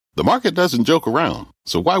The market doesn't joke around,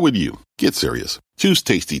 so why would you? Get serious. Choose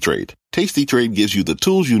Tasty Trade. Tasty Trade gives you the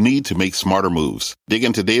tools you need to make smarter moves. Dig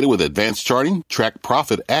into data with advanced charting, track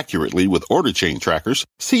profit accurately with order chain trackers,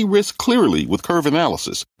 see risk clearly with curve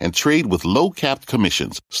analysis, and trade with low-capped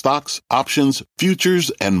commissions, stocks, options,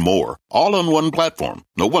 futures, and more. All on one platform.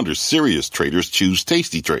 No wonder serious traders choose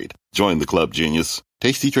Tasty Trade. Join the club, genius.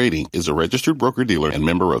 Tasty Trading is a registered broker-dealer and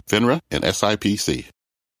member of FINRA and SIPC.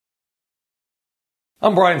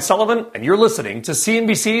 I'm Brian Sullivan, and you're listening to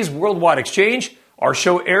CNBC's Worldwide Exchange. Our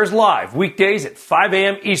show airs live weekdays at 5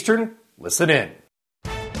 a.m. Eastern. Listen in.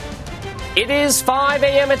 It is 5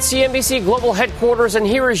 a.m. at CNBC Global Headquarters, and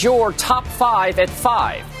here is your top 5 at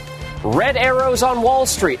 5. Red arrows on Wall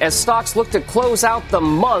Street as stocks look to close out the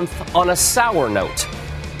month on a sour note.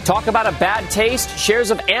 Talk about a bad taste. Shares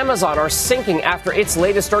of Amazon are sinking after its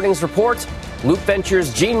latest earnings report. Loop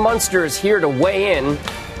Ventures' Gene Munster is here to weigh in.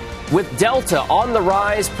 With Delta on the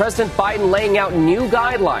rise, President Biden laying out new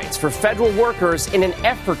guidelines for federal workers in an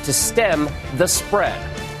effort to stem the spread.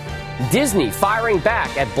 Disney firing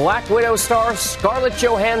back at Black Widow star Scarlett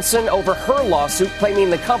Johansson over her lawsuit claiming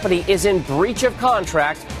the company is in breach of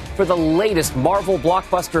contract for the latest Marvel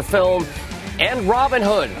blockbuster film. And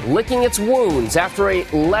Robinhood licking its wounds after a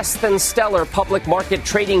less than stellar public market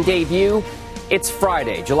trading debut. It's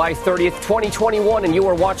Friday, July 30th, 2021, and you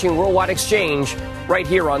are watching Worldwide Exchange right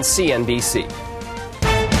here on CNBC.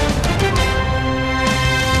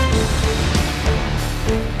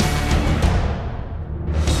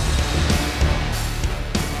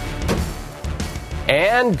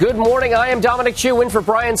 And good morning. I am Dominic Chu in for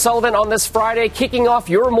Brian Sullivan on this Friday, kicking off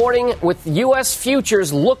your morning with U.S.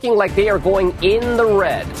 futures looking like they are going in the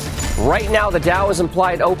red. Right now, the Dow is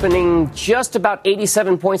implied opening just about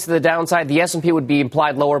 87 points to the downside. The S&P would be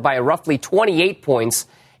implied lower by roughly 28 points,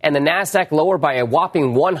 and the Nasdaq lower by a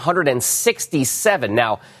whopping 167.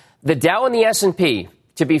 Now, the Dow and the S&P,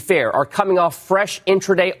 to be fair, are coming off fresh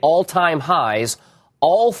intraday all-time highs.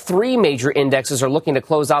 All three major indexes are looking to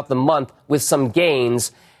close out the month with some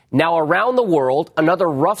gains. Now, around the world, another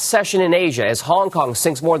rough session in Asia as Hong Kong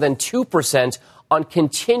sinks more than 2% on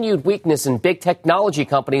continued weakness in big technology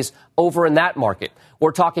companies over in that market.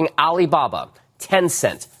 We're talking Alibaba,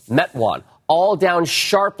 Tencent, Meituan, all down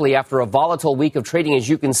sharply after a volatile week of trading, as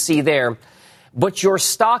you can see there. But your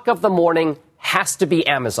stock of the morning has to be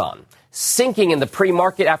Amazon, sinking in the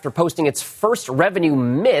pre-market after posting its first revenue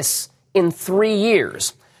miss in 3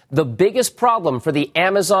 years. The biggest problem for the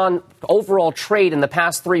Amazon overall trade in the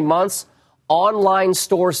past 3 months, online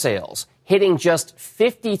store sales, hitting just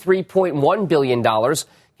 $53.1 billion,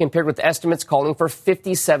 compared with estimates calling for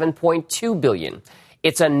 $57.2 billion.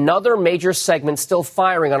 It's another major segment still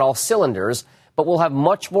firing on all cylinders, but we'll have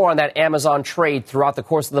much more on that Amazon trade throughout the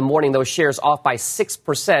course of the morning. Those shares off by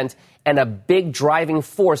 6% and a big driving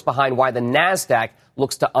force behind why the Nasdaq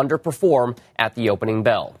looks to underperform at the opening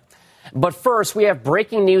bell. But first, we have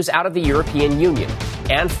breaking news out of the European Union.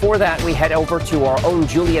 And for that, we head over to our own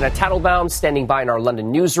Juliana Tattlebaum, standing by in our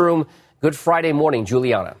London newsroom. Good Friday morning,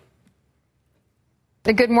 Juliana.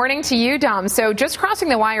 Good morning to you, Dom. So just crossing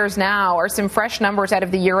the wires now are some fresh numbers out of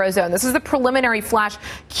the Eurozone. This is the preliminary flash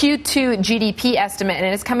Q2 GDP estimate, and it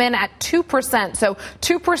has come in at 2%. So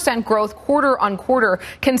 2% growth quarter on quarter.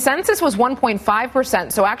 Consensus was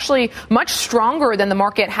 1.5%. So actually much stronger than the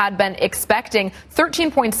market had been expecting.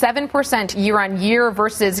 13.7% year on year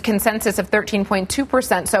versus consensus of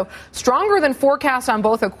 13.2%. So stronger than forecast on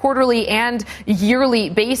both a quarterly and yearly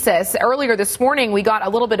basis. Earlier this morning, we got a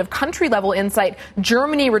little bit of country level insight.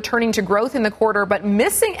 Germany returning to growth in the quarter, but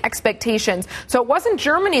missing expectations. So it wasn't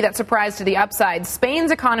Germany that surprised to the upside.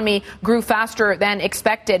 Spain's economy grew faster than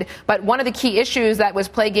expected. But one of the key issues that was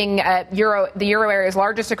plaguing the euro area's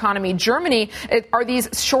largest economy, Germany, are these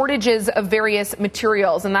shortages of various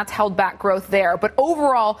materials, and that's held back growth there. But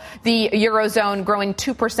overall, the Eurozone growing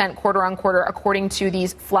 2% quarter on quarter, according to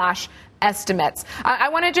these flash estimates. I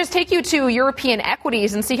want to just take you to European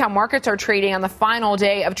equities and see how markets are trading on the final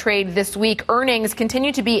day of trade this week. Earnings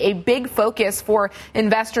continue to be a big focus for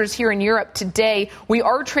investors here in Europe today. We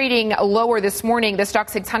are trading lower this morning. The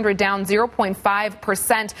Stoxx 600 down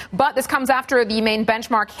 0.5%, but this comes after the main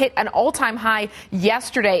benchmark hit an all-time high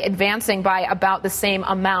yesterday, advancing by about the same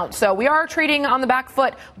amount. So we are trading on the back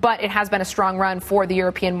foot, but it has been a strong run for the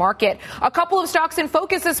European market. A couple of stocks in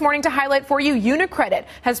focus this morning to highlight for you. UniCredit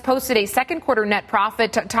has posted a second quarter net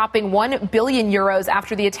profit topping 1 billion euros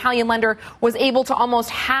after the Italian lender was able to almost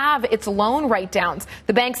halve its loan write-downs.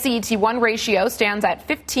 The bank's CET1 ratio stands at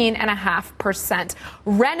 15.5%.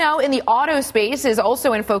 Renault in the auto space is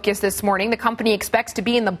also in focus this morning. The company expects to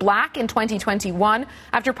be in the black in 2021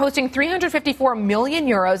 after posting 354 million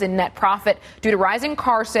euros in net profit due to rising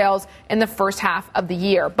car sales in the first half of the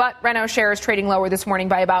year. But Renault shares trading lower this morning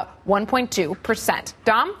by about 1.2%.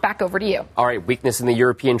 Dom, back over to you. All right, weakness in the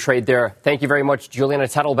European trade there. Thank you very much, Juliana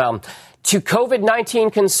Tettelbaum. To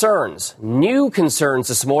COVID-19 concerns, new concerns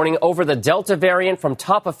this morning over the Delta variant from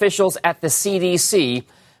top officials at the CDC.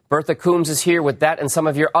 Bertha Coombs is here with that and some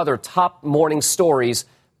of your other top morning stories.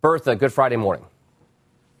 Bertha, good Friday morning.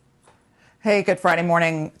 Hey, good Friday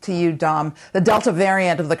morning to you, Dom. The Delta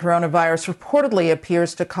variant of the coronavirus reportedly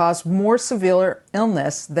appears to cause more severe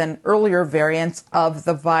illness than earlier variants of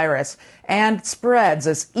the virus and spreads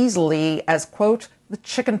as easily as, quote, the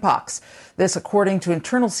chicken pox. This, according to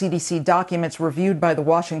internal CDC documents reviewed by the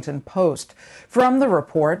Washington Post. From the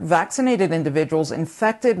report, vaccinated individuals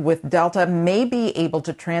infected with Delta may be able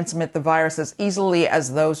to transmit the virus as easily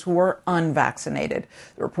as those who are unvaccinated.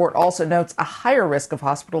 The report also notes a higher risk of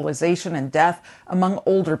hospitalization and death among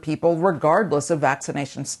older people, regardless of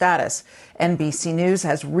vaccination status. NBC News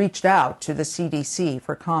has reached out to the CDC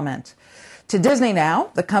for comment. To Disney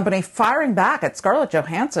now, the company firing back at Scarlett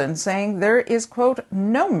Johansson, saying there is, quote,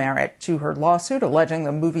 no merit to her lawsuit alleging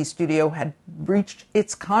the movie studio had breached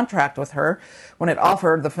its contract with her when it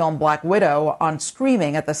offered the film Black Widow on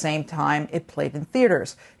streaming at the same time it played in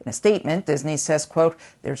theaters. In a statement, Disney says, quote,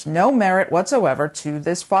 there's no merit whatsoever to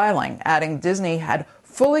this filing, adding Disney had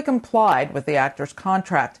fully complied with the actor's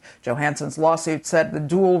contract. Johansson's lawsuit said the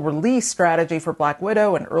dual release strategy for Black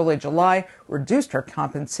Widow in early July reduced her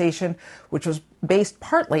compensation, which was based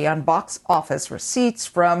partly on box office receipts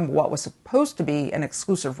from what was supposed to be an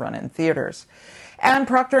exclusive run in theaters. And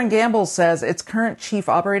Procter & Gamble says its current chief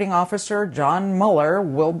operating officer, John Mueller,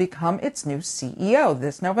 will become its new CEO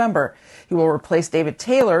this November. He will replace David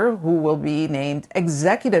Taylor, who will be named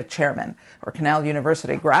executive chairman. A Cornell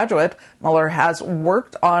University graduate, Mueller has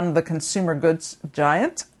worked on the consumer goods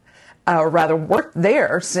giant, worked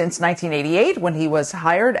there since 1988 when he was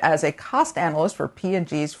hired as a cost analyst for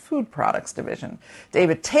P&G's food products division.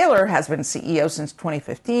 David Taylor has been CEO since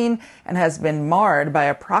 2015 and has been marred by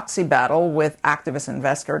a proxy battle with activist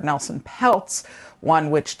investor Nelson Peltz, one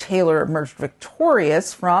which Taylor emerged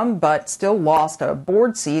victorious from, but still lost a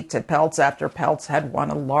board seat to Peltz after Peltz had won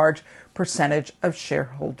a large percentage of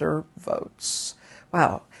shareholder votes.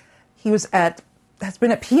 Wow. Has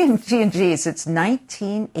been at P&G since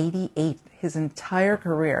 1988, his entire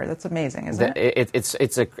career. That's amazing, isn't it? It's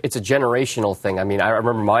a generational thing. I mean, I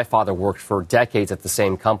remember my father worked for decades at the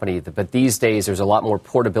same company, but these days there's a lot more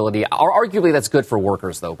portability. Arguably, that's good for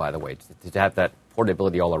workers, though, by the way, to have that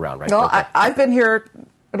portability all around, right? Well, I've been here.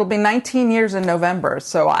 It'll be 19 years in November,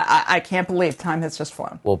 so I can't believe time has just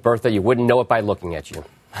flown. Well, Bertha, you wouldn't know it by looking at you.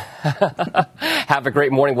 Have a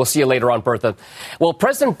great morning. We'll see you later on, Bertha. Well,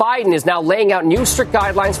 President Biden is now laying out new strict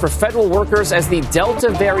guidelines for federal workers as the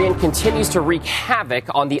Delta variant continues to wreak havoc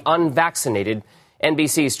on the unvaccinated.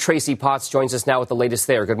 NBC's Tracy Potts joins us now with the latest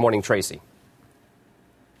there. Good morning, Tracy.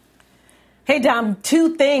 Hey, Dom,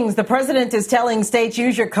 two things. The president is telling states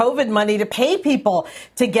use your COVID money to pay people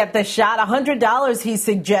to get the shot. $100 he's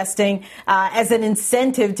suggesting as an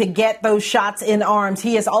incentive to get those shots in arms.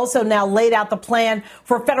 He has also now laid out the plan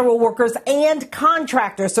for federal workers and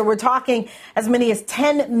contractors. So we're talking as many as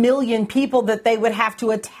 10 million people that they would have to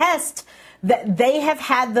attest that they have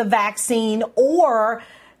had the vaccine, or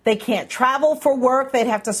they can't travel for work. They'd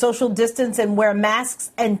have to social distance and wear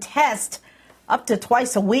masks and test up to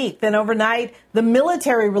twice a week. Then overnight, the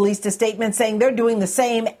military released a statement saying they're doing the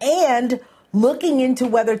same and looking into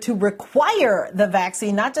whether to require the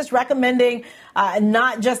vaccine, not just recommending,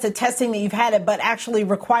 not just attesting that you've had it, but actually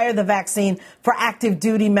require the vaccine for active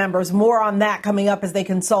duty members. More on that coming up as they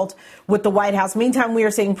consult with the White House. Meantime, we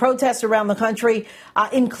are seeing protests around the country,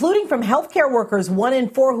 including from healthcare workers, 1 in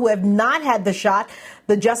 4 who have not had the shot.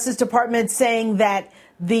 The Justice Department saying that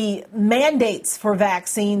the mandates for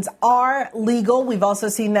vaccines are legal. We've also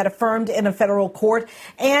seen that affirmed in a federal court.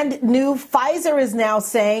 And new Pfizer is now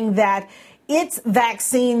saying that its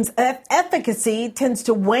vaccine's efficacy tends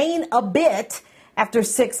to wane a bit after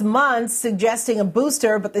 6 months, suggesting a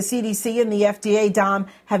booster. But the CDC and the FDA, Dom,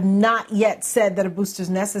 have not yet said that a booster is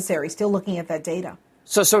necessary. Still looking at that data.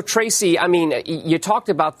 So, Tracy, I mean, you talked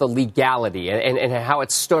about the legality and how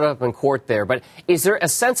it stood up in court there, but is there a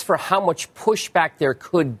sense for how much pushback there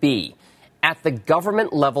could be at the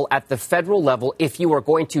government level, at the federal level, if you are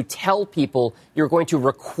going to tell people you're going to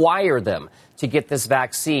require them to get this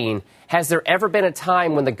vaccine, has there ever been a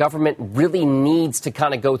time when the government really needs to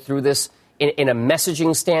kind of go through this in a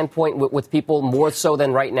messaging standpoint with people more so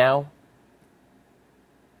than right now?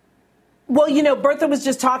 Well, Bertha was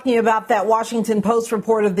just talking about that Washington Post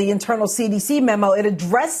report of the internal CDC memo. It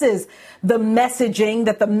addresses the messaging,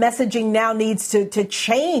 that the messaging now needs to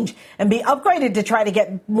change and be upgraded to try to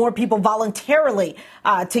get more people voluntarily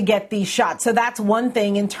to get these shots. So that's one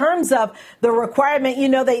thing. In terms of the requirement,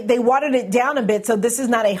 they watered it down a bit. So this is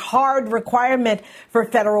not a hard requirement for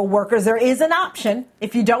federal workers. There is an option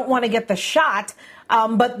if you don't want to get the shot.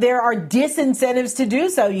 But there are disincentives to do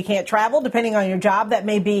so. You can't travel, depending on your job. That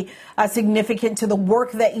may be significant to the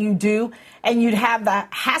work that you do. And you'd have the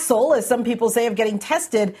hassle, as some people say, of getting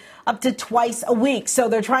tested up to twice a week. So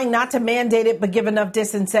they're trying not to mandate it, but give enough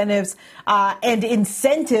disincentives and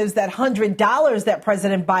incentives, that $100 that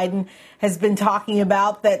President Biden has been talking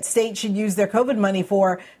about, that states should use their COVID money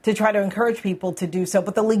for, to try to encourage people to do so.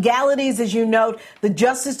 But the legalities, as you note, the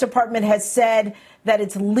Justice Department has said that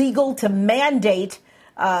it's legal to mandate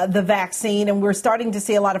the vaccine, and we're starting to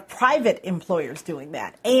see a lot of private employers doing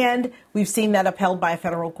that. And we've seen that upheld by a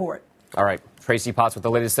federal court. All right. Tracy Potts with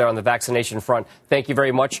the latest there on the vaccination front. Thank you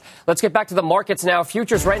very much. Let's get back to the markets now.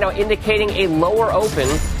 Futures right now indicating a lower open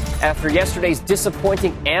after yesterday's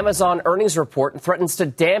disappointing Amazon earnings report threatens to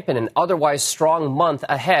dampen an otherwise strong month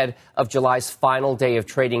ahead of July's final day of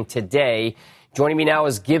trading today. Joining me now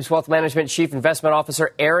is Gibbs Wealth Management Chief Investment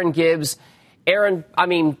Officer Aaron Gibbs. Aaron,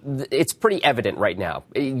 it's pretty evident right now.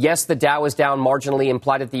 Yes, the Dow is down marginally,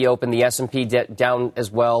 implied at the open, the S&P down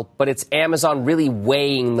as well, but it's Amazon really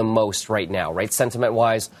weighing the most right now, right,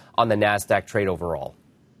 sentiment-wise, on the NASDAQ trade overall.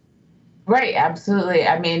 Right, absolutely.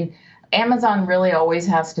 Amazon really always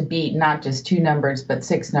has to beat not just 2 numbers, but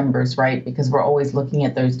 6 numbers, right, because we're always looking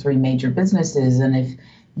at those 3 major businesses, and if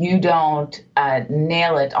you don't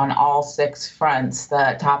nail it on all 6 fronts,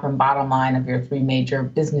 the top and bottom line of your 3 major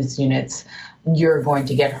business units, you're going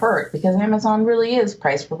to get hurt, because Amazon really is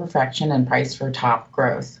priced for perfection and priced for top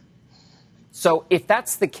growth. So if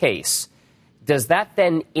that's the case, does that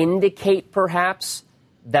then indicate perhaps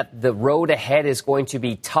that the road ahead is going to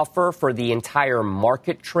be tougher for the entire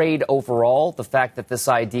market trade overall? The fact that this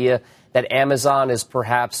idea that Amazon is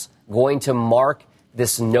perhaps going to mark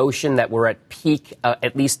this notion that we're at peak,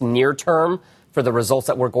 at least near term, for the results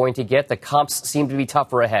that we're going to get, the comps seem to be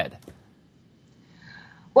tougher ahead.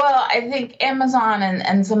 Well, I think Amazon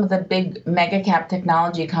and some of the big mega cap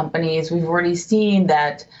technology companies, we've already seen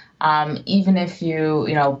that even if you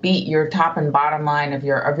beat your top and bottom line of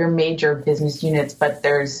your major business units, but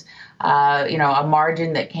there's a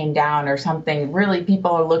margin that came down or something, really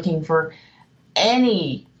people are looking for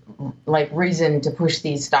any reason to push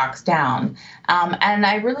these stocks down. And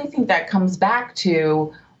I really think that comes back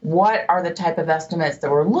to what are the type of estimates that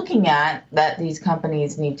we're looking at that these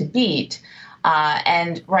companies need to beat.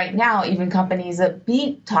 And right now, even companies that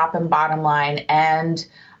beat top and bottom line and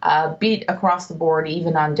beat across the board,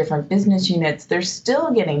 even on different business units, they're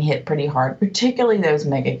still getting hit pretty hard, particularly those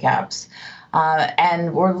mega caps.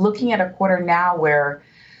 And we're looking at a quarter now where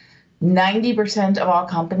 90% of all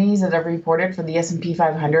companies that have reported for the S&P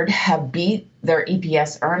 500 have beat their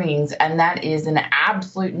EPS earnings, and that is an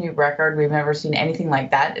absolute new record. We've never seen anything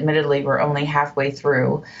like that. Admittedly, we're only halfway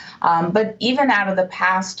through. But even out of the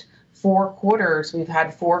past 4 quarters, we've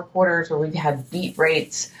had 4 quarters where we've had beat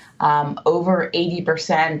rates over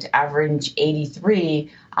 80%, average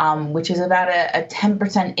 83, which is about a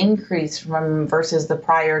 10% increase versus the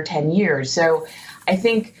prior 10 years. So I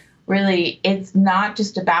think really, it's not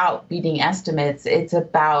just about beating estimates. It's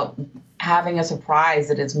about having a surprise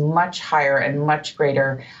that is much higher and much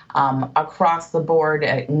greater across the board,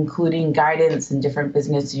 including guidance in different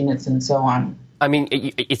business units and so on.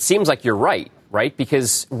 It seems like you're right?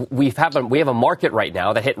 Because we have a market right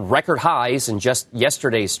now that hit record highs in just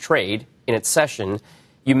yesterday's trade in its session.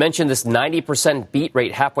 You mentioned this 90% beat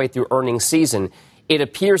rate halfway through earnings season. It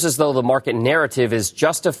appears as though the market narrative is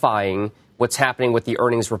justifying what's happening with the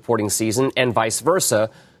earnings reporting season and vice versa.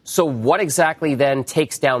 So what exactly then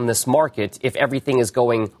takes down this market if everything is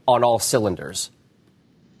going on all cylinders?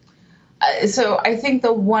 So I think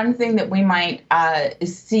the one thing that we might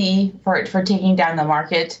see for taking down the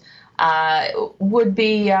market would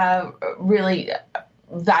be really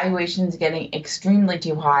valuations getting extremely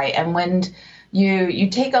too high. And when you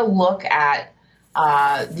take a look at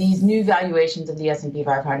these new valuations of the S&P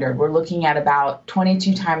 500, we're looking at about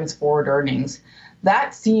 22 times forward earnings.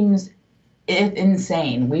 That seems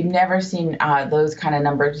insane. We've never seen those kind of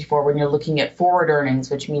numbers before when you're looking at forward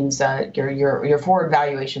earnings, which means your forward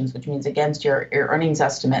valuations, which means against your earnings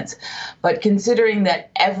estimates. But considering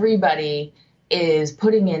that everybody is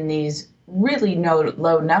putting in these really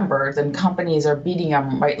low numbers and companies are beating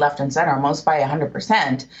them right, left, and center, most by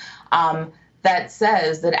 100%, that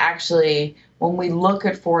says that actually when we look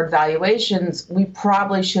at forward valuations, we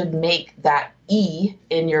probably should make that E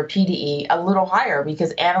in your PDE a little higher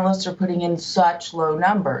because analysts are putting in such low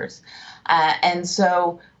numbers. And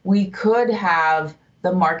so we could have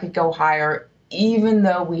the market go higher even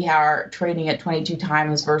though we are trading at 22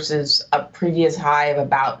 times versus a previous high of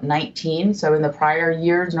about 19. So in the prior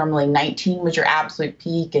years, normally 19 was your absolute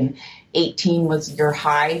peak and 18 was your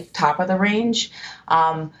high top of the range.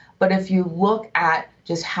 But if you look at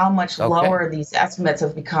just how much lower these estimates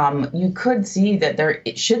have become, you could see that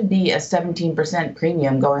it should be a 17%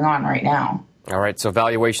 premium going on right now. All right, so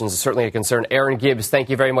valuations is certainly a concern. Aaron Gibbs, thank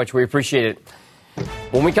you very much. We appreciate it.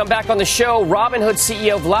 When we come back on the show, Robinhood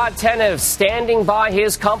CEO Vlad Tenev standing by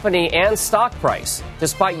his company and stock price,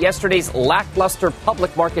 despite yesterday's lackluster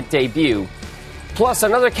public market debut. Plus,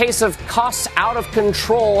 another case of costs out of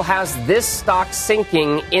control has this stock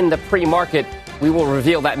sinking in the pre-market. We will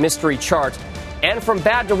reveal that mystery chart. And from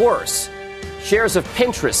bad to worse, shares of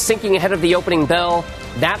Pinterest sinking ahead of the opening bell.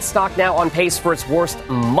 That stock now on pace for its worst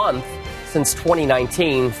month since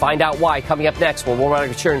 2019. Find out why coming up next when Worldwide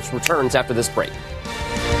Insurance returns after this break.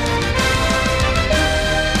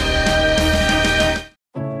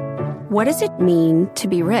 What does it mean to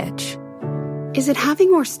be rich? Is it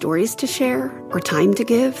having more stories to share or time to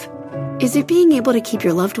give? Is it being able to keep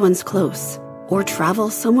your loved ones close or travel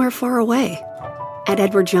somewhere far away? At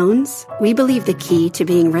Edward Jones, we believe the key to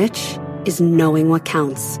being rich is knowing what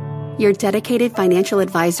counts. Your dedicated financial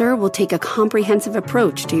advisor will take a comprehensive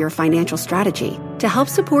approach to your financial strategy to help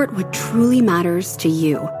support what truly matters to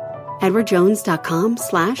you.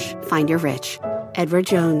 EdwardJones.com/findyourrich. Edward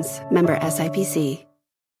Jones, member SIPC.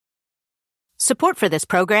 Support for this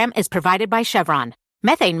program is provided by Chevron.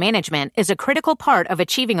 Methane management is a critical part of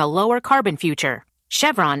achieving a lower carbon future.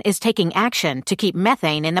 Chevron is taking action to keep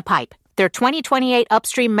methane in the pipe. Their 2028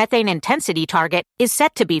 upstream methane intensity target is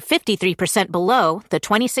set to be 53% below the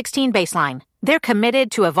 2016 baseline. They're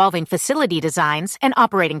committed to evolving facility designs and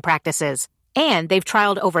operating practices. And they've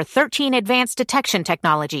trialed over 13 advanced detection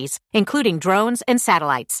technologies, including drones and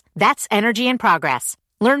satellites. That's energy in progress.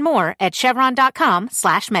 Learn more at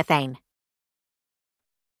chevron.com/methane.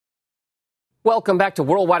 Welcome back to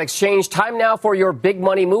Worldwide Exchange. Time now for your big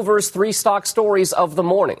money movers, 3 stock stories of the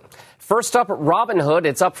morning. First up, Robinhood.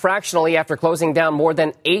 It's up fractionally after closing down more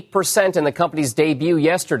than 8% in the company's debut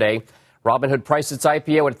yesterday. Robinhood priced its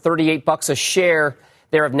IPO at $38 a share.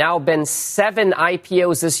 There have now been 7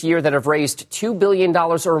 IPOs this year that have raised $2 billion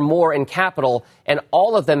or more in capital, and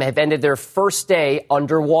all of them have ended their first day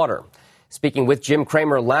underwater. Speaking with Jim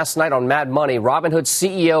Cramer last night on Mad Money, Robinhood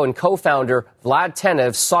CEO and co-founder Vlad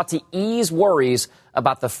Tenev sought to ease worries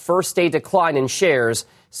about the first day decline in shares,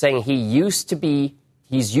 saying he's used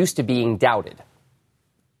to being doubted.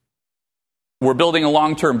 We're building a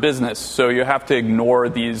long-term business, so you have to ignore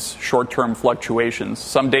these short-term fluctuations.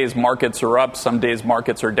 Some days markets are up, some days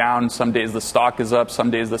markets are down, some days the stock is up,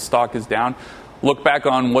 some days the stock is down. Look back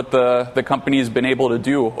on what the company has been able to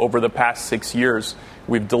do over the past 6 years.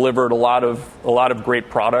 We've delivered a lot of great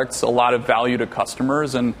products, a lot of value to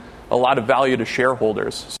customers, and a lot of value to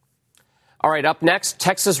shareholders. All right, up next,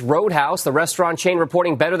 Texas Roadhouse, the restaurant chain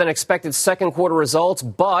reporting better than expected second quarter results,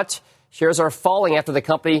 but shares are falling after the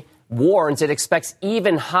company warns it expects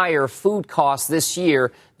even higher food costs this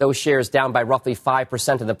year, those shares down by roughly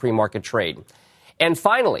 5% in the pre-market trade. And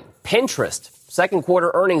finally, Pinterest. Second quarter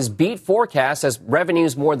earnings beat forecasts as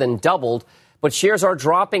revenues more than doubled, but shares are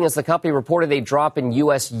dropping as the company reported a drop in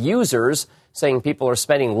U.S. users, saying people are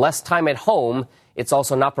spending less time at home. It's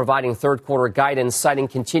also not providing third quarter guidance, citing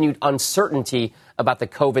continued uncertainty about the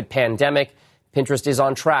COVID pandemic. Pinterest is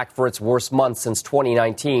on track for its worst month since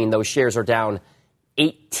 2019. Those shares are down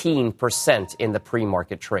 18% in the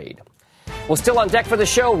pre-market trade. Well, still on deck for the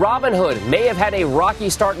show, Robinhood may have had a rocky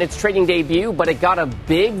start in its trading debut, but it got a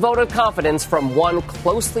big vote of confidence from one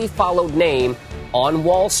closely followed name on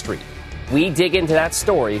Wall Street. We dig into that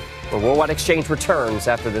story when Worldwide Exchange returns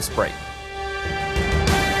after this break.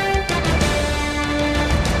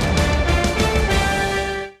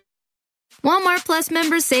 Walmart Plus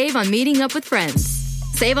members save on meeting up with friends.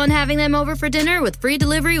 Save on having them over for dinner with free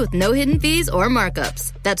delivery with no hidden fees or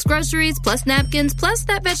markups. That's groceries plus napkins plus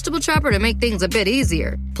that vegetable chopper to make things a bit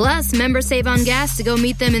easier. Plus, members save on gas to go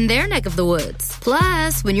meet them in their neck of the woods.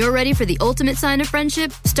 Plus, when you're ready for the ultimate sign of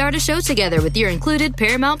friendship, start a show together with your included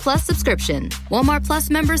Paramount Plus subscription. Walmart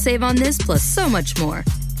Plus members save on this plus so much more.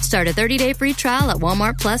 Start a 30-day free trial at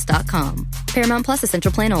walmartplus.com. Paramount Plus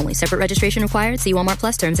Essential Plan only. Separate registration required. See Walmart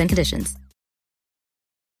Plus terms and conditions.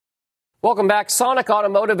 Welcome back. Sonic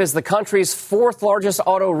Automotive is the country's fourth largest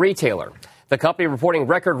auto retailer. The company reporting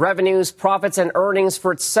record revenues, profits, and earnings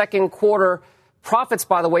for its second quarter. Profits,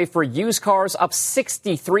 by the way, for used cars up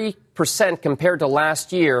 63% compared to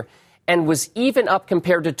last year and was even up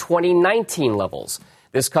compared to 2019 levels.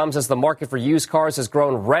 This comes as the market for used cars has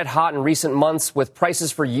grown red hot in recent months, with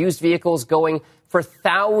prices for used vehicles going for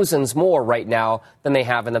thousands more right now than they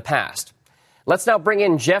have in the past. Let's now bring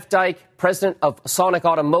in Jeff Dyke, president of Sonic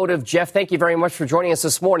Automotive. Jeff, thank you very much for joining us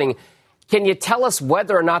this morning. Can you tell us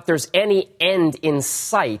whether or not there's any end in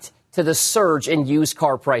sight to the surge in used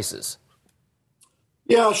car prices?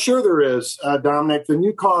 Yeah, sure there is, Dominic. The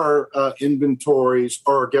new car inventories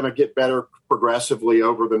are going to get better progressively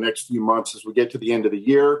over the next few months as we get to the end of the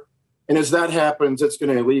year. And as that happens, it's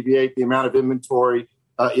going to alleviate the amount of inventory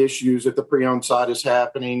issues that the pre-owned side is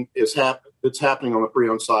happening. It's happening on the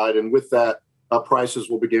pre-owned side. And with that, prices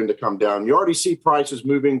will begin to come down. You already see prices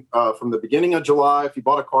moving from the beginning of July. If you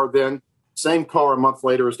bought a car then, same car a month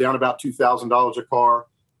later is down about $2,000 a car.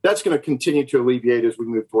 That's going to continue to alleviate as we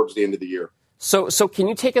move towards the end of the year. So can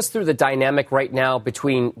you take us through the dynamic right now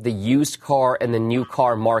between the used car and the new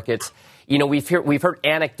car markets? You know, we've heard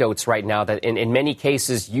anecdotes right now that in many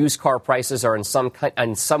cases, used car prices are in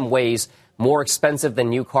some ways more expensive than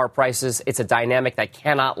new car prices. It's a dynamic that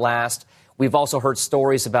cannot last. We've also heard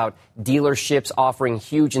stories about dealerships offering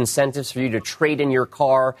huge incentives for you to trade in your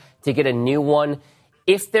car to get a new one.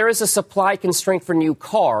 If there is a supply constraint for new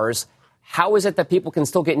cars, how is it that people can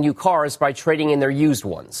still get new cars by trading in their used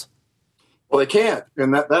ones? Well, they can't,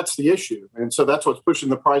 and that's the issue. And so that's what's pushing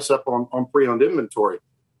the price up on pre-owned inventory.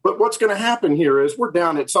 But what's going to happen here is we're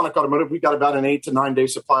down at Sonic Automotive. We've got about an 8 to 9 day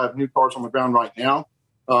supply of new cars on the ground right now.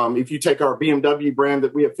 If you take our BMW brand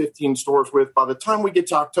that we have 15 stores with, by the time we get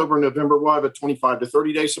to October, November, we'll have a 25 to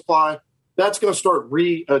 30 day supply. That's going to start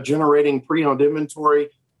regenerating pre-owned inventory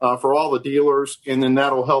for all the dealers, and then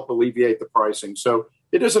that'll help alleviate the pricing. So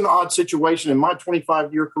it is an odd situation. In my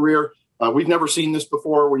 25-year career, we've never seen this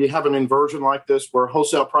before where you have an inversion like this, where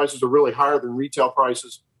wholesale prices are really higher than retail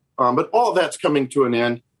prices. But all that's coming to an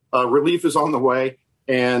end. Relief is on the way.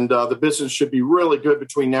 And the business should be really good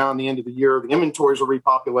between now and the end of the year. The inventories are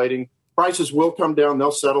repopulating. Prices will come down.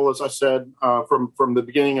 They'll settle, as I said, from the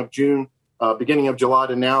beginning of June, beginning of July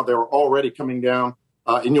to now. They're already coming down.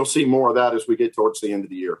 And you'll see more of that as we get towards the end of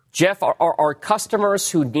the year. Jeff, are customers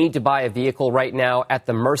who need to buy a vehicle right now at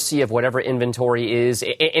the mercy of whatever inventory is?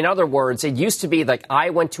 In other words, it used to be like I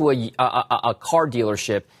went to a car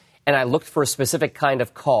dealership and I looked for a specific kind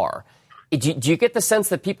of car. Do you get the sense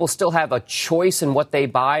that people still have a choice in what they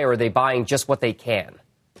buy, or are they buying just what they can?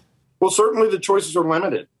 Well, certainly the choices are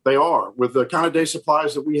limited. They are. With the kind of day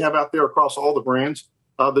supplies that we have out there across all the brands,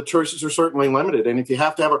 the choices are certainly limited. And if you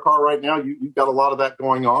have to have a car right now, you've got a lot of that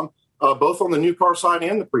going on, both on the new car side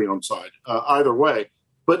and the pre-owned side, either way.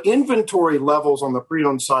 But inventory levels on the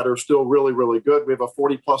pre-owned side are still really, really good. We have a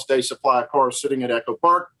 40-plus day supply of cars sitting at Echo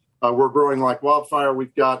Park. We're growing like wildfire.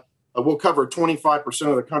 We'll cover 25%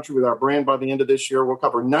 of the country with our brand by the end of this year. We'll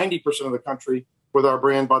cover 90% of the country with our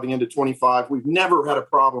brand by the end of 25. We've never had a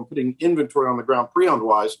problem putting inventory on the ground pre-owned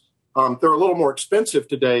wise. They're a little more expensive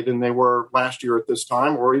today than they were last year at this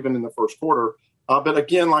time or even in the first quarter. But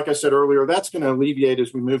again, like I said earlier, that's going to alleviate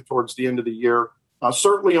as we move towards the end of the year.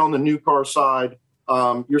 Certainly on the new car side,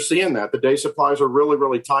 you're seeing that. The day supplies are really,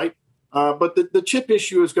 really tight. But the chip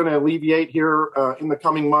issue is going to alleviate here in the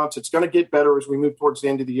coming months. It's going to get better as we move towards the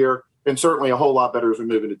end of the year, and certainly a whole lot better as we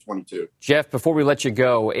move into 22. Jeff, before we let you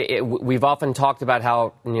go, we've often talked about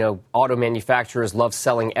how auto manufacturers love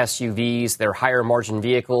selling SUVs, they're higher margin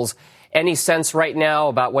vehicles. Any sense right now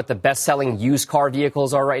about what the best-selling used car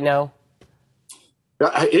vehicles are right now?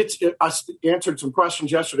 I answered some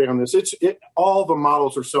questions yesterday on this. All the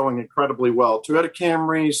models are selling incredibly well. Toyota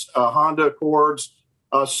Camrys, Honda Accords,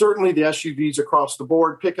 certainly the SUVs across the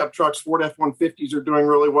board. Pickup trucks, Ford F-150s are doing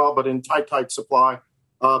really well, but in tight supply.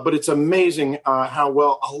 But it's amazing how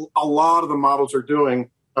well a lot of the models are doing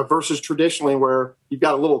versus traditionally where you've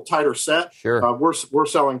got a little tighter set. Sure. We're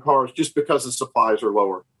selling cars just because the supplies are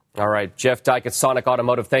lower. All right. Jeff Dyke at Sonic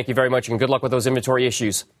Automotive, thank you very much, and good luck with those inventory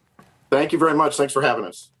issues. Thank you very much. Thanks for having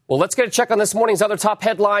us. Well, let's get a check on this morning's other top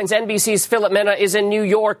headlines. NBC's Philip Mena is in New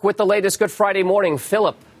York with the latest Good Friday morning.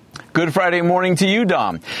 Philip. Good Friday morning to you,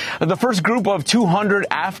 Dom. The first group of 200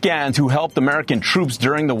 Afghans who helped American troops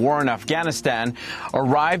during the war in Afghanistan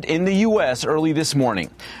arrived in the U.S. early this morning.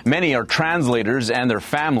 Many are translators and their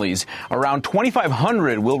families. Around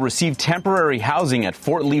 2,500 will receive temporary housing at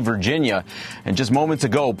Fort Lee, Virginia. And just moments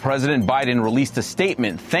ago, President Biden released a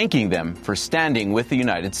statement thanking them for standing with the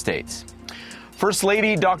United States. First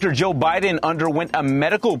Lady Dr. Joe Biden underwent a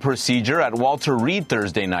medical procedure at Walter Reed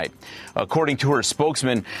Thursday night. According to her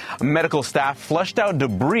spokesman, medical staff flushed out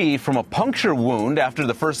debris from a puncture wound after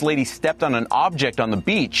the First Lady stepped on an object on the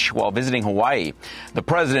beach while visiting Hawaii. The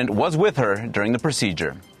president was with her during the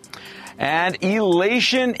procedure. And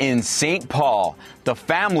elation in St. Paul. The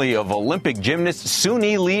family of Olympic gymnast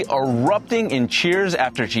Suni Lee erupting in cheers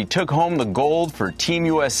after she took home the gold for Team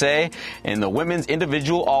USA in the women's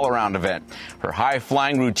individual all-around event. Her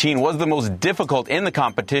high-flying routine was the most difficult in the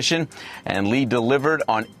competition, and Lee delivered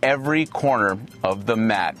on every corner of the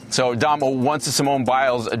mat. So, Dom, once Simone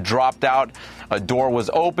Biles dropped out, a door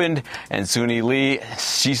was opened, and Suni Lee,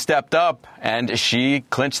 she stepped up, and she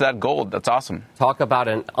clinched that gold. That's awesome. Talk about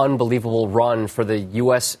an unbelievable run for the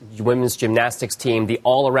U.S. women's gymnastics team. The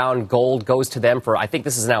all-around gold goes to them for, I think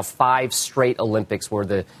this is now 5 straight Olympics where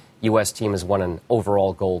the U.S. team has won an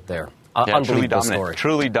overall gold there. Unbelievable story.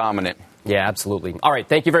 Truly dominant. Yeah, absolutely. All right.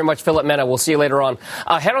 Thank you very much, Philip Mena. We'll see you later on.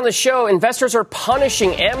 Ahead on the show, investors are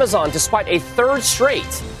punishing Amazon despite a third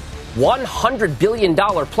straight $100 billion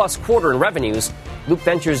plus quarter in revenues. Loop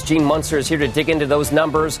Ventures' Gene Munster is here to dig into those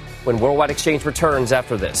numbers when Worldwide Exchange returns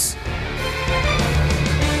after this.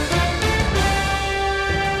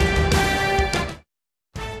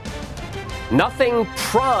 Nothing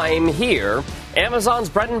prime here. Amazon's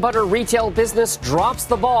bread and butter retail business drops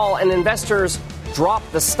the ball and investors drop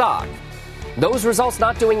the stock. Those results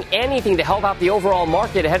not doing anything to help out the overall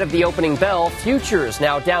market ahead of the opening bell. Futures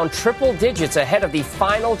now down triple digits ahead of the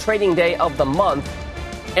final trading day of the month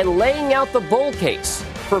and laying out the bull case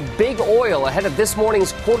for big oil ahead of this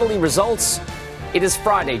morning's quarterly results. It is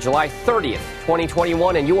Friday, July 30th,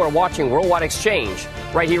 2021, and you are watching Worldwide Exchange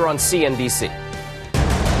right here on CNBC.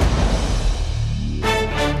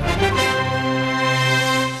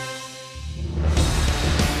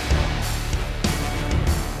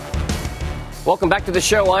 Welcome back to the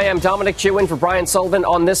show. I am Dominic Chu in for Brian Sullivan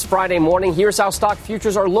on this Friday morning. Here's how stock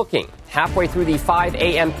futures are looking. Halfway through the 5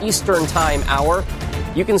 a.m. Eastern time hour.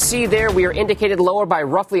 You can see there we are indicated lower by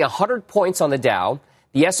roughly 100 points on the Dow.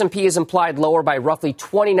 The S&P is implied lower by roughly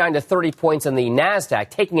 29 to 30 points on the NASDAQ,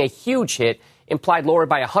 taking a huge hit, implied lower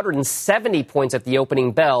by 170 points at the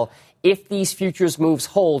opening bell if these futures moves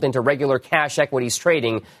hold into regular cash equities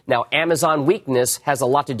trading. Now, Amazon weakness has a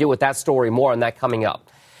lot to do with that story. More on that coming up.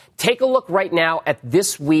 Take a look right now at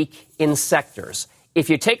this week in sectors.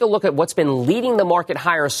 If you take a look at what's been leading the market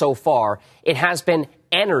higher so far, it has been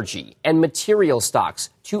energy and material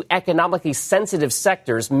stocks, 2 economically sensitive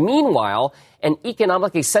sectors. Meanwhile, an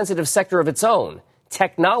economically sensitive sector of its own,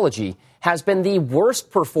 technology, has been the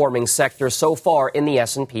worst performing sector so far in the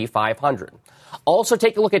S&P 500. Also,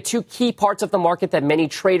 take a look at 2 key parts of the market that many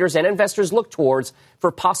traders and investors look towards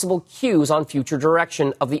for possible cues on future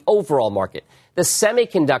direction of the overall market. The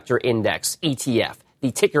Semiconductor Index, ETF, the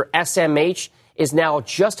ticker SMH, is now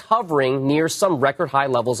just hovering near some record high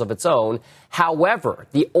levels of its own. However,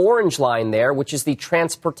 the orange line there, which is the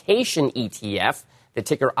Transportation ETF, the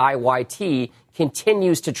ticker IYT,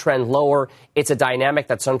 continues to trend lower. It's a dynamic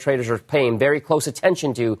that some traders are paying very close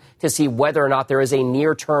attention to see whether or not there is a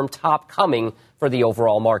near-term top coming for the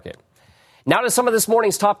overall market. Now to some of this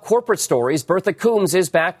morning's top corporate stories. Bertha Coombs is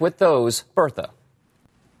back with those. Bertha.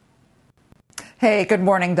 Hey, good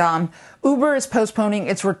morning, Dom. Uber is postponing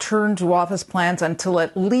its return to office plans until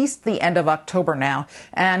at least the end of October now.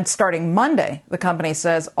 And starting Monday, the company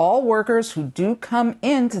says all workers who do come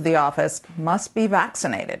into the office must be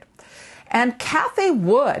vaccinated. And Cathie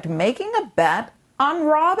Wood making a bet on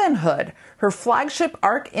Robinhood. Her flagship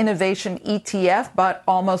ARK Innovation ETF bought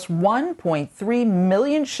almost 1.3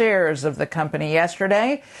 million shares of the company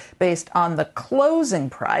yesterday based on the closing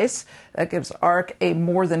price. That gives ARK a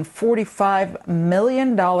more than $45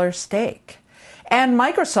 million stake. And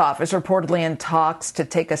Microsoft is reportedly in talks to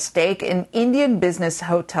take a stake in Indian business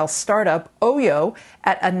hotel startup Oyo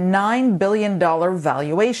at a $9 billion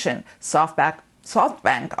valuation.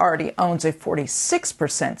 SoftBank already owns a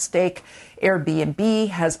 46% stake. Airbnb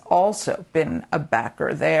has also been a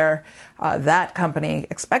backer there. That company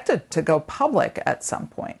expected to go public at some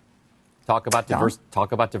point. Talk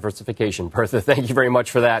about diversification. Bertha, thank you very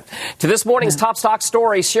much for that. To this morning's top stock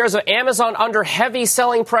story, shares of Amazon under heavy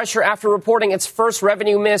selling pressure after reporting its first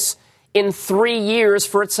revenue miss in 3 years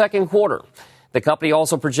for its second quarter. The company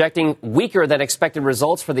also projecting weaker than expected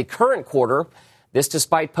results for the current quarter. This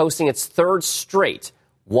despite posting its third straight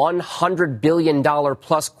 $100 billion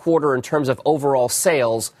plus quarter in terms of overall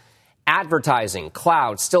sales. Advertising,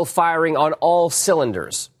 cloud, still firing on all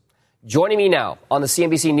cylinders. Joining me now on the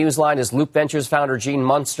CNBC Newsline is Loop Ventures founder Gene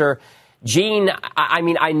Munster. Gene,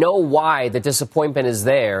 I know why the disappointment is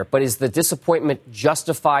there, but is the disappointment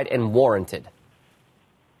justified and warranted?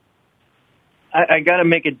 I got to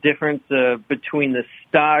make a difference between the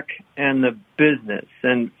stock and the business.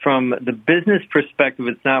 And from the business perspective,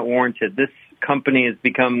 it's not warranted. This company has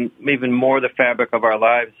become even more the fabric of our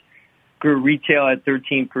lives. Grew retail at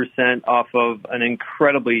 13% off of an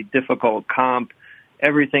incredibly difficult comp.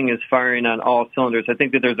 Everything is firing on all cylinders. I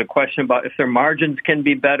think that there's a question about if their margins can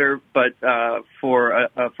be better, but for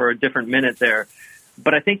a different minute there.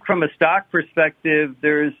 But I think from a stock perspective,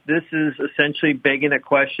 this is essentially begging a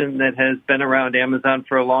question that has been around Amazon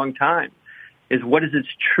for a long time, is what is its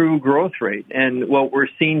true growth rate? And what we're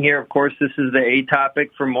seeing here, of course, this is the A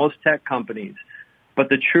topic for most tech companies. But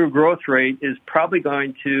the true growth rate is probably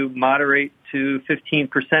going to moderate to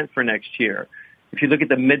 15% for next year. If you look at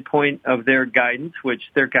the midpoint of their guidance, which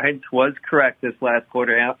their guidance was correct this last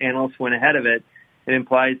quarter, analysts went ahead of it, it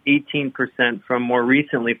implies 18% from more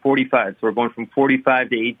recently 45. So we're going from 45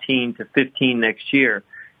 to 18 to 15 next year.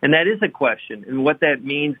 And that is a question. And what that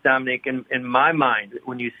means, Dominic, in my mind,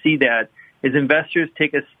 when you see that, is investors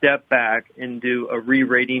take a step back and do a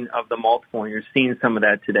re-rating of the multiple. And you're seeing some of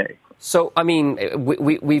that today. So,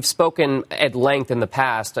 we've spoken at length in the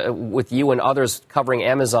past with you and others covering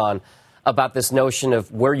Amazon about this notion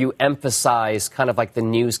of where you emphasize kind of like the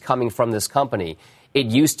news coming from this company. It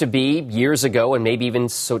used to be years ago, and maybe even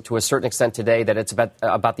so to a certain extent today, that it's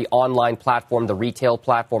about the online platform, the retail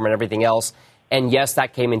platform, and everything else. And yes,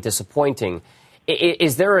 that came in disappointing.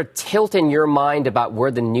 Is there a tilt in your mind about where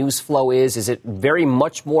the news flow is? Is it very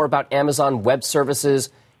much more about Amazon Web Services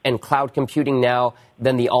and cloud computing now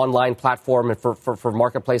than the online platform and for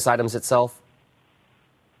marketplace items itself?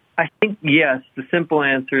 I think, yes. The simple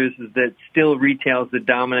answer is that still retail is the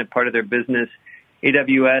dominant part of their business.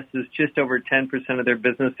 AWS is just over 10% of their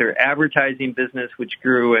business. Their advertising business, which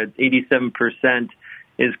grew at 87%,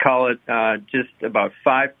 is, call it, just about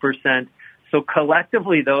 5%. So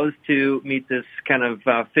collectively, those two meet this kind of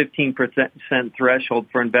 15% threshold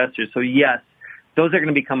for investors. So, yes, those are going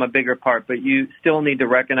to become a bigger part. But you still need to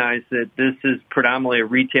recognize that this is predominantly a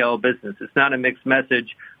retail business. It's not a mixed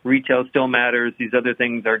message. Retail still matters. These other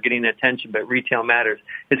things are getting attention, but retail matters.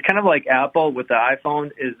 It's kind of like Apple with the iPhone,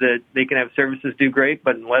 is that they can have services do great,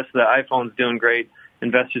 but unless the iPhone's doing great,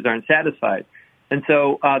 investors aren't satisfied. And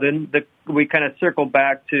so we kind of circle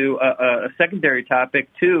back to a secondary topic,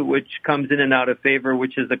 too, which comes in and out of favor,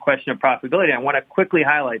 which is the question of profitability. I want to quickly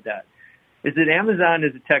highlight that. Is that Amazon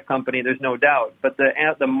is a tech company, there's no doubt, but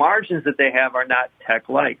the margins that they have are not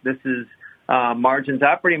tech-like. This is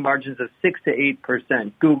operating margins of 6 to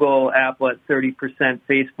 8%. Google, Apple at 30%,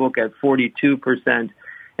 Facebook at 42%.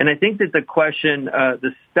 And I think that the question,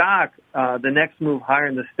 the stock, the next move higher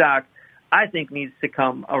in the stock, I think needs to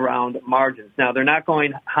come around margins. Now, they're not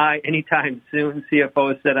going high anytime soon.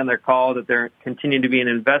 CFO said on their call that they're continuing to be in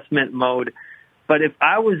investment mode. But if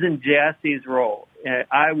I was in Jassy's role,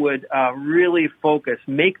 I would really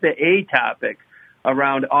make the A topic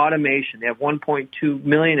around automation. They have 1.2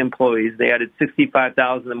 million employees. They added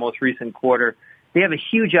 65,000 in the most recent quarter. They have a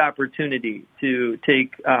huge opportunity to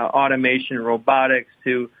take automation, robotics,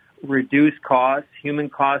 to reduce costs. Human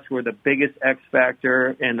costs were the biggest X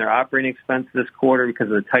factor in their operating expense this quarter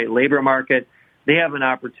because of the tight labor market. They have an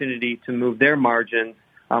opportunity to move their margins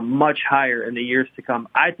much higher in the years to come.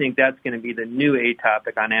 I think that's going to be the new A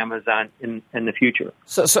topic on Amazon in the future.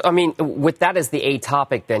 So, with that as the A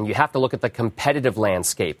topic, then you have to look at the competitive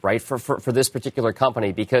landscape, right, for this particular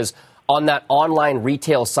company, because on that online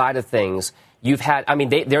retail side of things, you've had,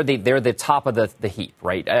 they're the top of the heap,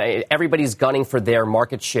 right? Everybody's gunning for their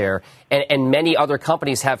market share, and many other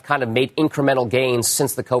companies have kind of made incremental gains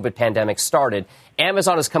since the COVID pandemic started.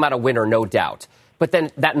 Amazon has come out a winner, no doubt. But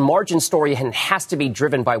then that margin story has to be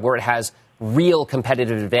driven by where it has real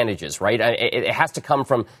competitive advantages, right? It has to come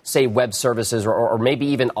from, say, web services or maybe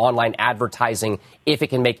even online advertising if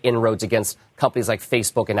it can make inroads against companies like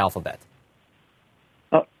Facebook and Alphabet.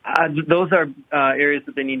 Those are areas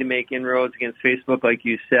that they need to make inroads against Facebook, like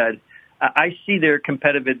you said. I see their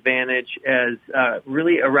competitive advantage as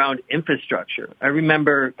really around infrastructure. I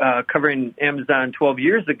remember covering Amazon 12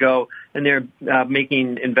 years ago, and they're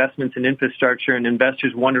making investments in infrastructure, and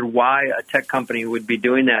investors wondered why a tech company would be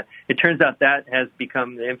doing that. It turns out that has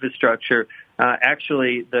become the infrastructure.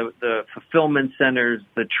 Actually, the fulfillment centers,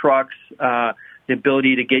 the trucks, the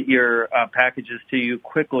ability to get your packages to you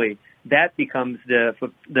quickly, that becomes the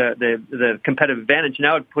competitive advantage. And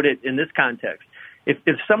I would put it in this context.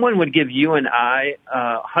 If someone would give you and I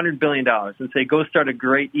 $100 billion and say, go start a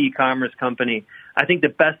great e-commerce company, I think the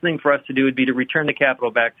best thing for us to do would be to return the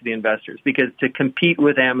capital back to the investors, because to compete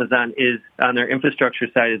with Amazon is on their infrastructure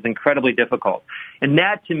side is incredibly difficult. And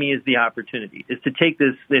that, to me, is the opportunity, is to take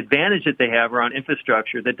the advantage that they have around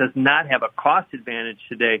infrastructure that does not have a cost advantage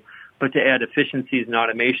today, but to add efficiencies and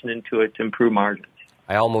automation into it to improve margins.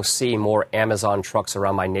 I almost see more Amazon trucks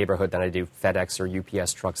around my neighborhood than I do FedEx or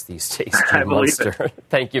UPS trucks these days. Gene Munster,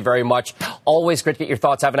 thank you very much. Always great to get your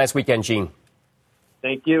thoughts. Have a nice weekend, Gene.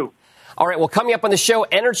 Thank you. All right, well, coming up on the show,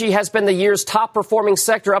 energy has been the year's top-performing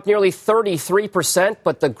sector, up nearly 33%,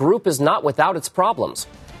 but the group is not without its problems.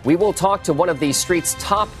 We will talk to one of the street's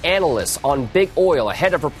top analysts on big oil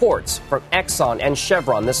ahead of reports from Exxon and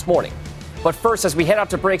Chevron this morning. But first, as we head out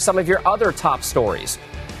to break, some of your other top stories.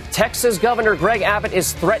 Texas Governor Greg Abbott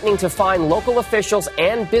is threatening to fine local officials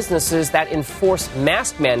and businesses that enforce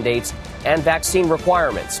mask mandates and vaccine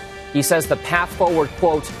requirements. He says the path forward,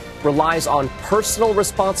 quote, relies on personal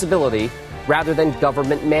responsibility rather than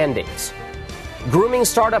government mandates. Grooming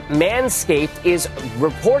startup Manscaped is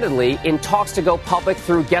reportedly in talks to go public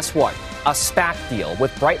through, guess what, a SPAC deal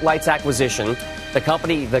with Bright Lights Acquisition.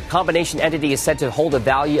 The combination entity is said to hold a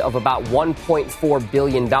value of about $1.4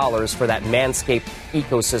 billion for that Manscaped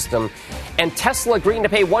ecosystem. And Tesla agreeing to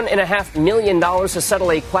pay $1.5 million to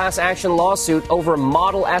settle a class action lawsuit over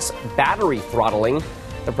Model S battery throttling.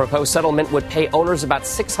 The proposed settlement would pay owners about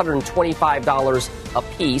 $625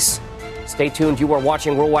 apiece. Stay tuned. You are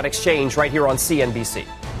watching Worldwide Exchange right here on CNBC.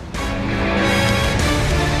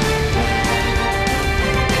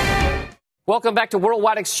 Welcome back to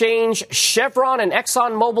Worldwide Exchange. Chevron and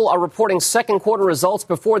ExxonMobil are reporting second quarter results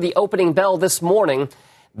before the opening bell this morning.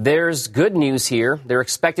 There's good news here. They're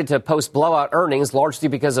expected to post blowout earnings, largely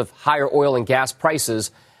because of higher oil and gas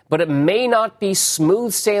prices. But it may not be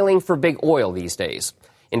smooth sailing for big oil these days.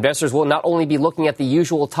 Investors will not only be looking at the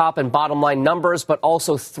usual top and bottom line numbers, but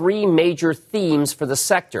also three major themes for the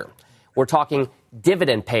sector. We're talking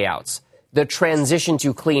dividend payouts, the transition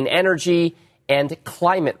to clean energy, and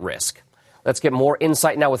climate risk. Let's get more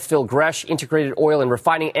insight now with Phil Gresh, integrated oil and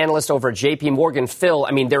refining analyst over at J.P. Morgan. Phil, I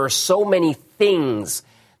mean, there are so many things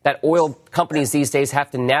that oil companies these days have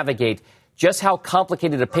to navigate. Just how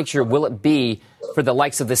complicated a picture will it be for the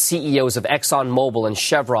likes of the CEOs of ExxonMobil and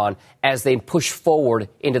Chevron as they push forward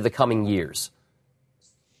into the coming years?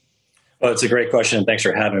 Well, it's a great question, and thanks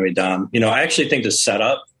for having me, Dom. I actually think the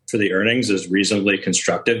setup for the earnings is reasonably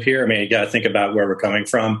constructive here. I mean, you got to think about where we're coming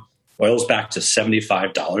from. Oil's back to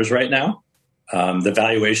 $75 right now. The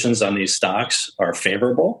valuations on these stocks are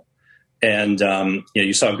favorable. And,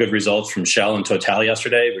 you saw good results from Shell and Total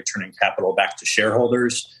yesterday, returning capital back to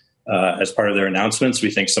shareholders as part of their announcements.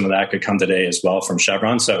 We think some of that could come today as well from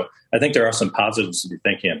Chevron. So I think there are some positives to be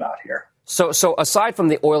thinking about here. So aside from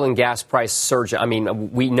the oil and gas price surge, I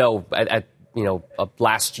mean, we know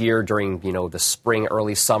last year during, the spring,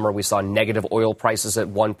 early summer, we saw negative oil prices at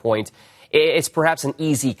one point. It's perhaps an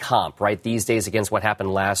easy comp, right, these days against what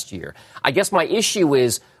happened last year. I guess my issue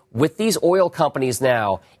is with these oil companies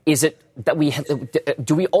now, is it that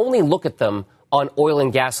do we only look at them on oil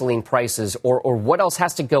and gasoline prices, or what else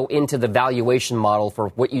has to go into the valuation model for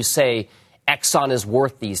what you say Exxon is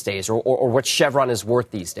worth these days, or what Chevron is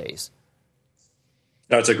worth these days?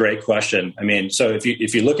 That's a great question. I mean, so if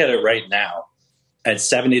you look at it right now, at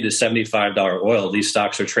 $70 to $75 oil, these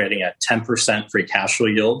stocks are trading at 10% free cash flow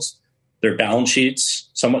yields. Their balance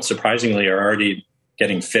sheets, somewhat surprisingly, are already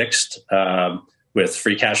getting fixed with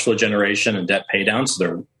free cash flow generation and debt pay down. So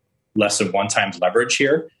they're less than 1x leverage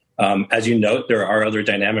here. As you note, there are other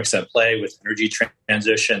dynamics at play with energy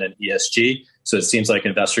transition and ESG. So it seems like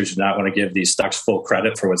investors do not want to give these stocks full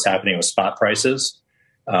credit for what's happening with spot prices.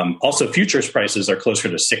 Also, futures prices are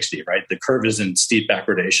closer to 60, right? The curve is in steep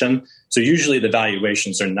backwardation. So usually the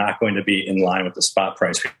valuations are not going to be in line with the spot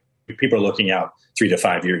price. People are looking out 3 to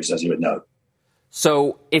 5 years, as you would note.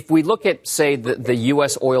 So if we look at, say, the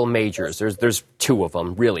U.S. oil majors, there's two of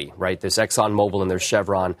them, really, right? There's ExxonMobil and there's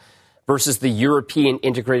Chevron versus the European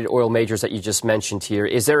integrated oil majors that you just mentioned here.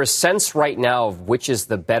 Is there a sense right now of which is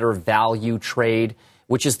the better value trade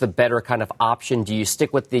which is the better kind of option? Do you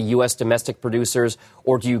stick with the U.S. domestic producers,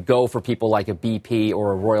 or do you go for people like a BP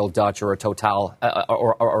or a Royal Dutch or a Total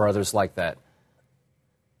or others like that?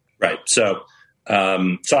 Right. So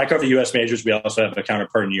I cover the U.S. majors. We also have a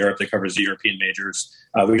counterpart in Europe that covers the European majors.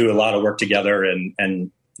 We do a lot of work together,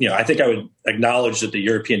 and I think I would acknowledge that the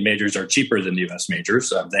European majors are cheaper than the U.S. majors.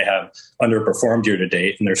 They have underperformed year to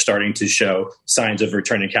date, and they're starting to show signs of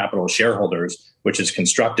returning capital to shareholders, which is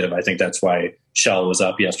constructive. I think that's why Shell was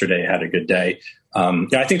up yesterday, had a good day.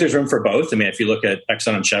 I think there's room for both. I mean, if you look at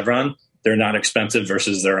Exxon and Chevron, they're not expensive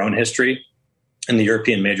versus their own history. And the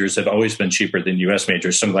European majors have always been cheaper than U.S.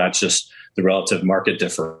 majors. Some of that's just the relative market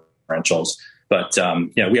differentials. But,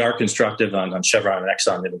 we are constructive on Chevron and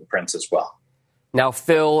Exxon into the prints as well. Now,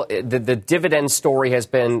 Phil, the dividend story has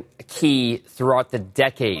been key throughout the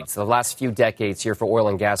decades, the last few decades here for oil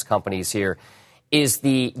and gas companies here. Is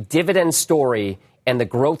the dividend story and the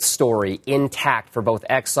growth story intact for both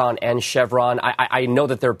Exxon and Chevron? I know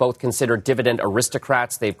that they're both considered dividend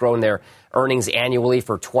aristocrats. They've grown their earnings annually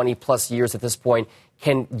for 20 plus years at this point.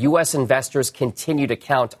 Can U.S. investors continue to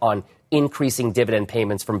count on increasing dividend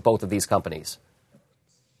payments from both of these companies?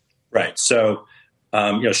 Right. So,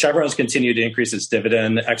 Chevron's continued to increase its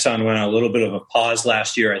dividend. Exxon went on a little bit of a pause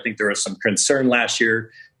last year. I think there was some concern last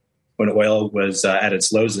year when oil was at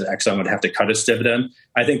its lows that Exxon would have to cut its dividend.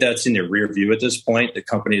 I think that's in the rear view at this point. The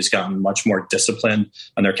company has gotten much more disciplined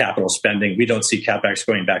on their capital spending. We don't see CapEx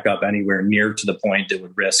going back up anywhere near to the point that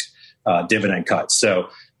would risk dividend cuts. So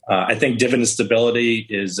I think dividend stability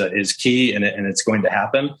is key, and it's going to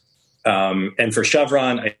happen. And for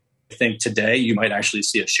Chevron, I think today you might actually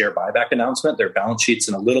see a share buyback announcement. Their balance sheet's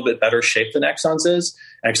in a little bit better shape than Exxon's is.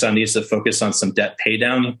 Exxon needs to focus on some debt pay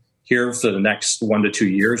down here for the next 1 to 2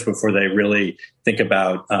 years before they really think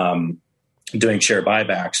about doing share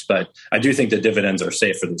buybacks. But I do think the dividends are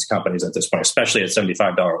safe for these companies at this point, especially at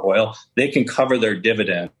 $75 oil. They can cover their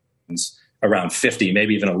dividends around 50,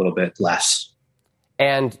 maybe even a little bit less.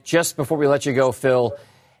 And just before we let you go, Phil,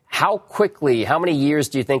 how many years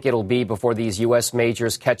do you think it'll be before these U.S.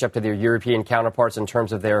 majors catch up to their European counterparts in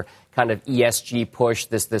terms of their kind of ESG push,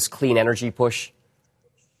 this clean energy push?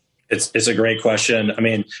 It's a great question. I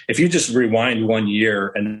mean, if you just rewind 1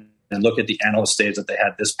 year and look at the analyst days that they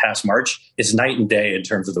had this past March, it's night and day in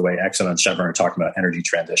terms of the way Exxon and Chevron are talking about energy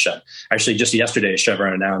transition. Actually, just yesterday,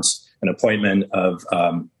 Chevron announced an appointment of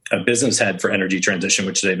a business head for energy transition,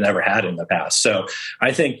 which they've never had in the past. So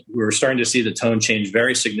I think we're starting to see the tone change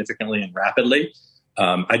very significantly and rapidly.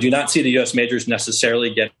 I do not see the U.S. majors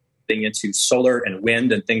necessarily getting into solar and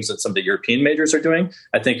wind and things that some of the European majors are doing.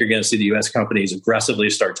 I think you're going to see the U.S. companies aggressively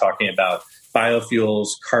start talking about biofuels,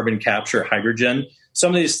 carbon capture, hydrogen.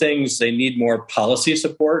 Some of these things, they need more policy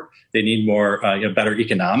support. They need more, better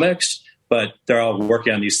economics. But they're all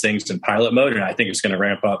working on these things in pilot mode, and I think it's going to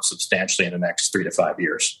ramp up substantially in the next 3 to 5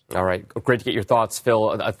 years. All right. Great to get your thoughts,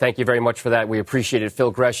 Phil. Thank you very much for that. We appreciate it. Phil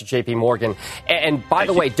Gresh at J.P. Morgan. And by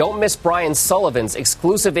the way, don't miss Brian Sullivan's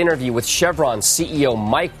exclusive interview with Chevron CEO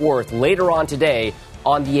Mike Wirth later on today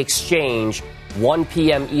on The Exchange, 1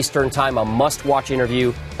 p.m. Eastern Time, a must-watch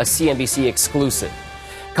interview, a CNBC exclusive.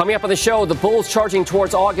 Coming up on the show, the bulls charging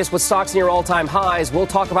towards August with stocks near all-time highs. We'll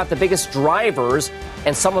talk about the biggest drivers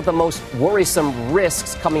and some of the most worrisome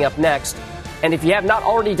risks coming up next. And if you have not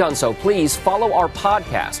already done so, please follow our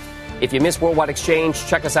podcast. If you miss Worldwide Exchange,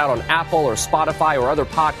 check us out on Apple or Spotify or other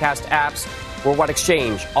podcast apps. Worldwide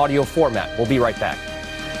Exchange, audio format. We'll be right back.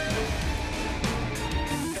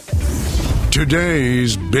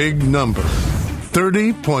 Today's big number,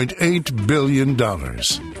 $30.8 billion.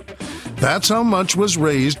 That's how much was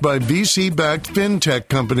raised by VC-backed fintech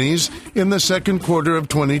companies in the second quarter of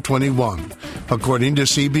 2021, according to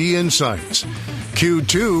CB Insights.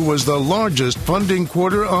 Q2 was the largest funding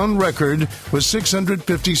quarter on record with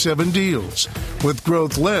 657 deals, with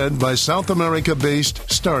growth led by South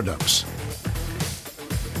America-based startups.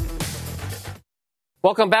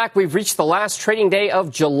 Welcome back. We've reached the last trading day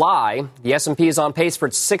of July. The S&P is on pace for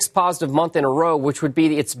its sixth positive month in a row, which would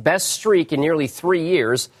be its best streak in nearly 3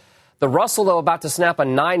 years. The Russell, though, about to snap a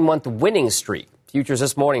 9-month winning streak. Futures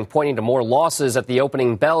this morning pointing to more losses at the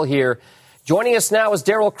opening bell here. Joining us now is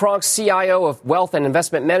Daryl Kronk, CIO of Wealth and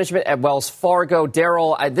Investment Management at Wells Fargo.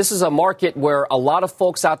 Daryl, this is a market where a lot of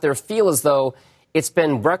folks out there feel as though it's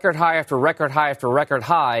been record high after record high after record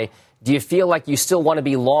high. Do you feel like you still want to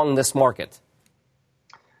be long this market?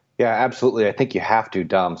 Yeah, absolutely. I think you have to,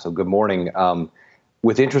 Dom. So good morning.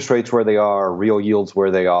 With interest rates where they are, real yields where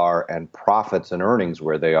they are, and profits and earnings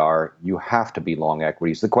where they are, you have to be long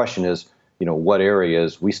equities. The question is, what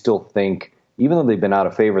areas? We still think, even though they've been out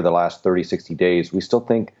of favor the last 30, 60 days, we still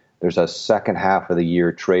think there's a second half of the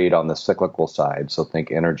year trade on the cyclical side. So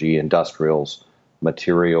think energy, industrials,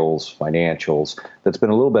 materials, financials. That's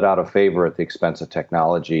been a little bit out of favor at the expense of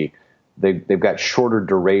technology. They've got shorter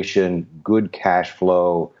duration, good cash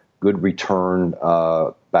flow, good return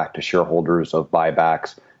back to shareholders of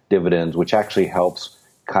buybacks, dividends, which actually helps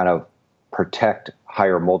kind of protect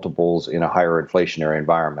higher multiples in a higher inflationary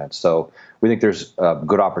environment. So we think there's a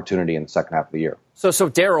good opportunity in the second half of the year. So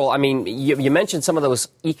Daryl, I mean, you mentioned some of those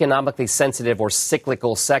economically sensitive or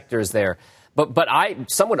cyclical sectors there. But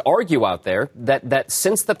some would argue out there that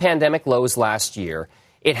since the pandemic lows last year,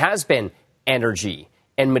 it has been energy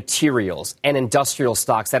and materials and industrial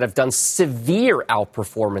stocks that have done severe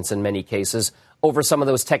outperformance in many cases over some of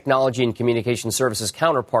those technology and communication services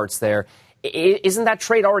counterparts there. Isn't that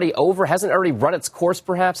trade already over? Hasn't it already run its course,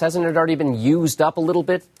 perhaps? Hasn't it already been used up a little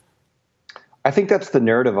bit? I think that's the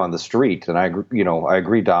narrative on the street. And I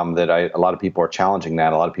agree, Dom, that a lot of people are challenging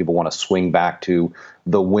that. A lot of people want to swing back to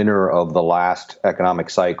the winner of the last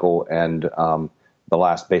economic cycle and the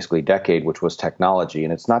last basically decade, which was technology.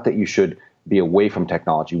 And it's not that you should be away from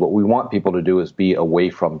technology. What we want people to do is be away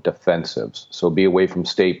from defensives. So be away from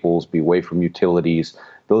staples, be away from utilities.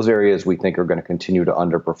 Those areas we think are going to continue to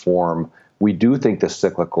underperform. We do think the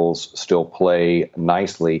cyclicals still play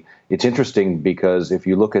nicely. It's interesting because if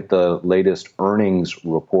you look at the latest earnings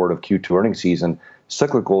report of Q2 earnings season,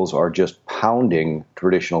 cyclicals are just pounding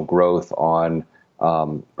traditional growth on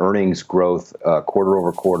earnings growth quarter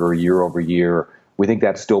over quarter, year over year. We think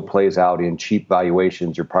that still plays out in cheap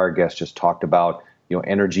valuations. Your prior guest just talked about,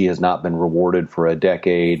 energy has not been rewarded for a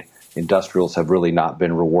decade. Industrials have really not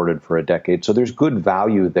been rewarded for a decade. So there's good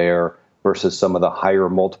value there versus some of the higher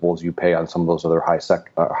multiples you pay on some of those other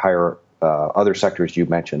other sectors you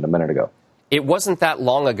mentioned a minute ago. It wasn't that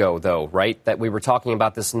long ago, though, right, that we were talking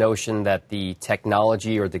about this notion that the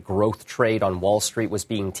technology or the growth trade on Wall Street was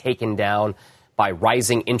being taken down by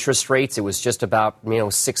rising interest rates. It was just about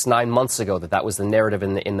 6-9 months ago that was the narrative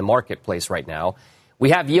in the marketplace right now.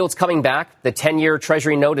 We have yields coming back. The 10-year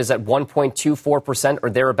Treasury note is at 1.24% or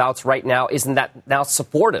thereabouts right now. Isn't that now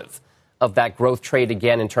supportive of that growth trade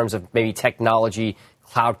again in terms of maybe technology,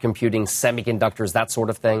 cloud computing, semiconductors, that sort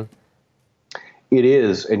of thing? It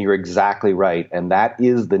is, and you're exactly right. And that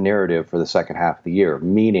is the narrative for the second half of the year,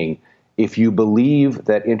 meaning if you believe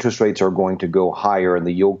that interest rates are going to go higher and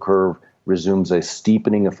the yield curve resumes a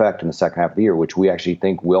steepening effect in the second half of the year, which we actually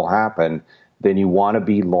think will happen, then you want to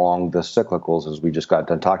be long the cyclicals, as we just got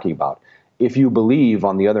done talking about. If you believe,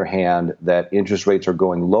 on the other hand, that interest rates are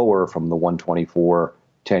going lower from the 124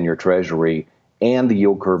 10-year Treasury and the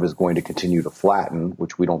yield curve is going to continue to flatten,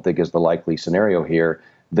 which we don't think is the likely scenario here,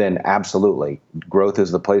 then absolutely. Growth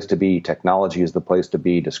is the place to be. Technology is the place to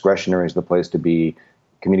be. Discretionary is the place to be.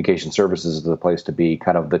 Communication services is the place to be,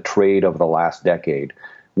 kind of the trade of the last decade.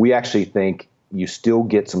 We actually think you still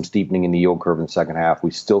get some steepening in the yield curve in the second half.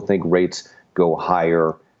 We still think rates go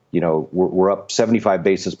higher. We're up 75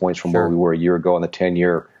 basis points from where we were a year ago on the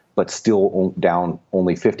 10-year, but still down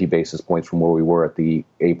only 50 basis points from where we were at the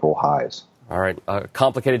April highs. All right.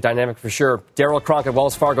 Complicated dynamic for sure. Daryl Cronk at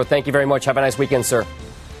Wells Fargo, thank you very much. Have a nice weekend, sir.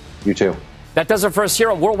 You too. That does it for us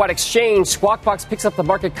here on Worldwide Exchange. Squawk Box picks up the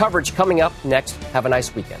market coverage coming up next. Have a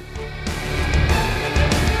nice weekend.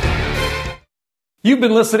 You've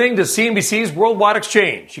been listening to CNBC's Worldwide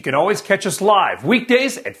Exchange. You can always catch us live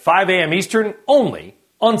weekdays at 5 a.m. Eastern only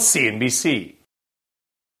on CNBC.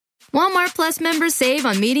 Walmart Plus members save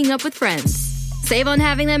on meeting up with friends. Save on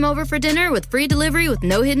having them over for dinner with free delivery with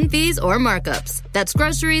no hidden fees or markups. That's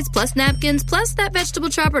groceries plus napkins plus that vegetable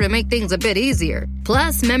chopper to make things a bit easier.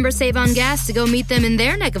 Plus, members save on gas to go meet them in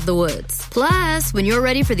their neck of the woods. Plus, when you're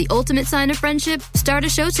ready for the ultimate sign of friendship, start a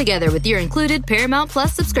show together with your included Paramount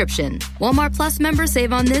Plus subscription. Walmart Plus members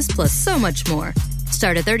save on this plus so much more.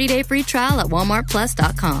 Start a 30-day free trial at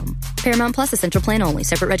walmartplus.com. Paramount Plus Essential Plan only.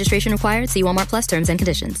 Separate registration required. See Walmart Plus terms and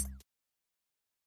conditions.